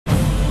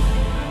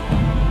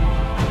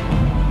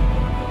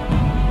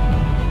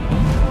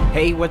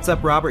Hey, what's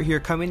up? Robert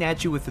here, coming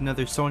at you with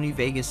another Sony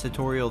Vegas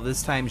tutorial,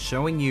 this time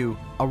showing you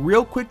a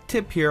real quick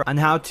tip here on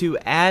how to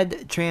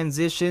add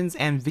transitions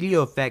and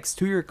video effects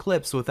to your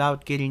clips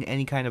without getting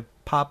any kind of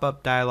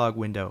pop-up dialog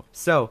window.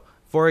 So,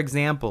 for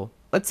example,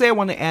 let's say I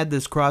want to add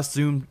this cross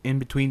zoom in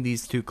between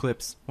these two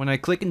clips. When I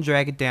click and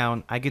drag it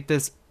down, I get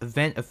this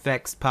event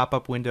effects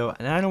pop-up window,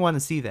 and I don't want to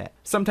see that.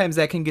 Sometimes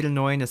that can get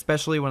annoying,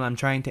 especially when I'm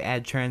trying to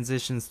add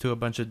transitions to a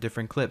bunch of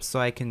different clips, so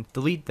I can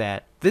delete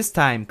that. This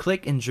time,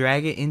 click and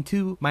drag it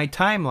into my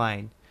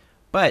timeline,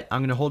 but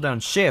I'm going to hold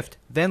down shift,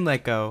 then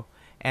let go,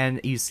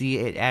 and you see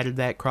it added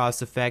that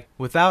cross effect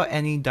without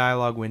any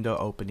dialog window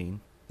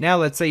opening. Now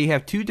let's say you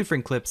have two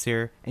different clips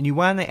here, and you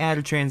want to add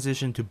a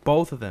transition to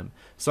both of them.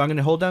 So I'm going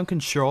to hold down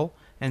Control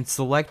and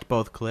select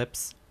both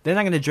clips. Then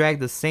I'm going to drag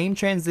the same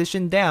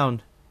transition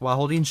down while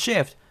holding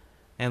shift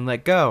and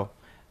let go.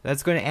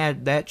 That's going to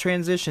add that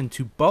transition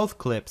to both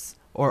clips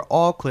or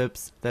all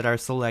clips that are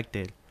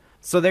selected.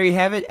 So there you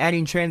have it,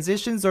 adding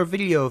transitions or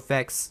video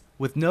effects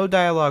with no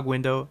dialog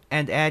window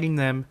and adding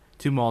them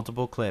to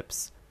multiple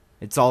clips.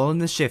 It's all in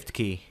the shift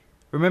key.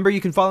 Remember, you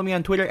can follow me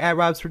on Twitter at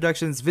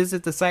robsproductions.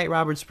 Visit the site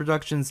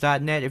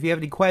robertsproductions.net. If you have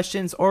any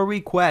questions or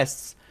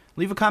requests,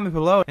 leave a comment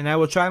below and I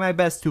will try my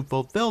best to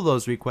fulfill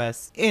those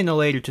requests in a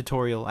later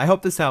tutorial. I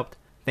hope this helped.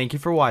 Thank you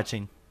for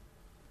watching.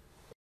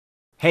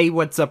 Hey,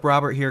 what's up?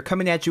 Robert here,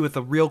 coming at you with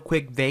a real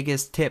quick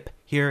Vegas tip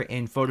here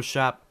in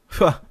Photoshop.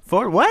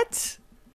 For what?